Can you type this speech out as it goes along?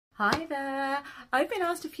Hi there! I've been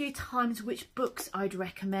asked a few times which books I'd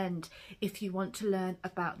recommend if you want to learn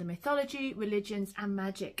about the mythology, religions and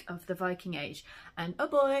magic of the Viking Age. And oh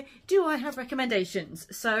boy, do I have recommendations!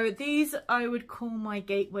 So these I would call my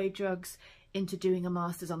gateway drugs into doing a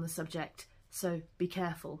master's on the subject. So be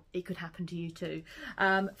careful, it could happen to you too.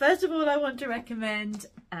 First of all, I want to recommend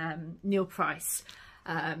Neil Price.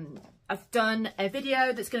 I've done a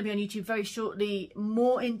video that's going to be on YouTube very shortly,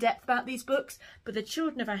 more in depth about these books, but The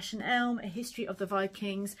Children of Ash and Elm, A History of the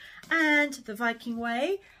Vikings and The Viking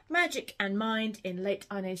Way, Magic and Mind in Late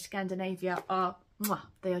Iron Age Scandinavia are,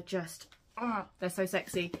 they are just, they're so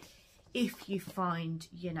sexy. If you find,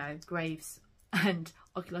 you know, graves and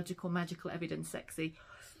archaeological magical evidence sexy,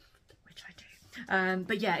 which I do.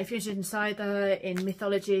 But yeah, if you're interested in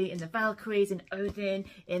mythology, in the Valkyries, in Odin,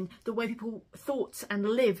 in the way people thought and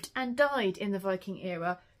lived and died in the Viking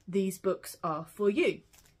era, these books are for you.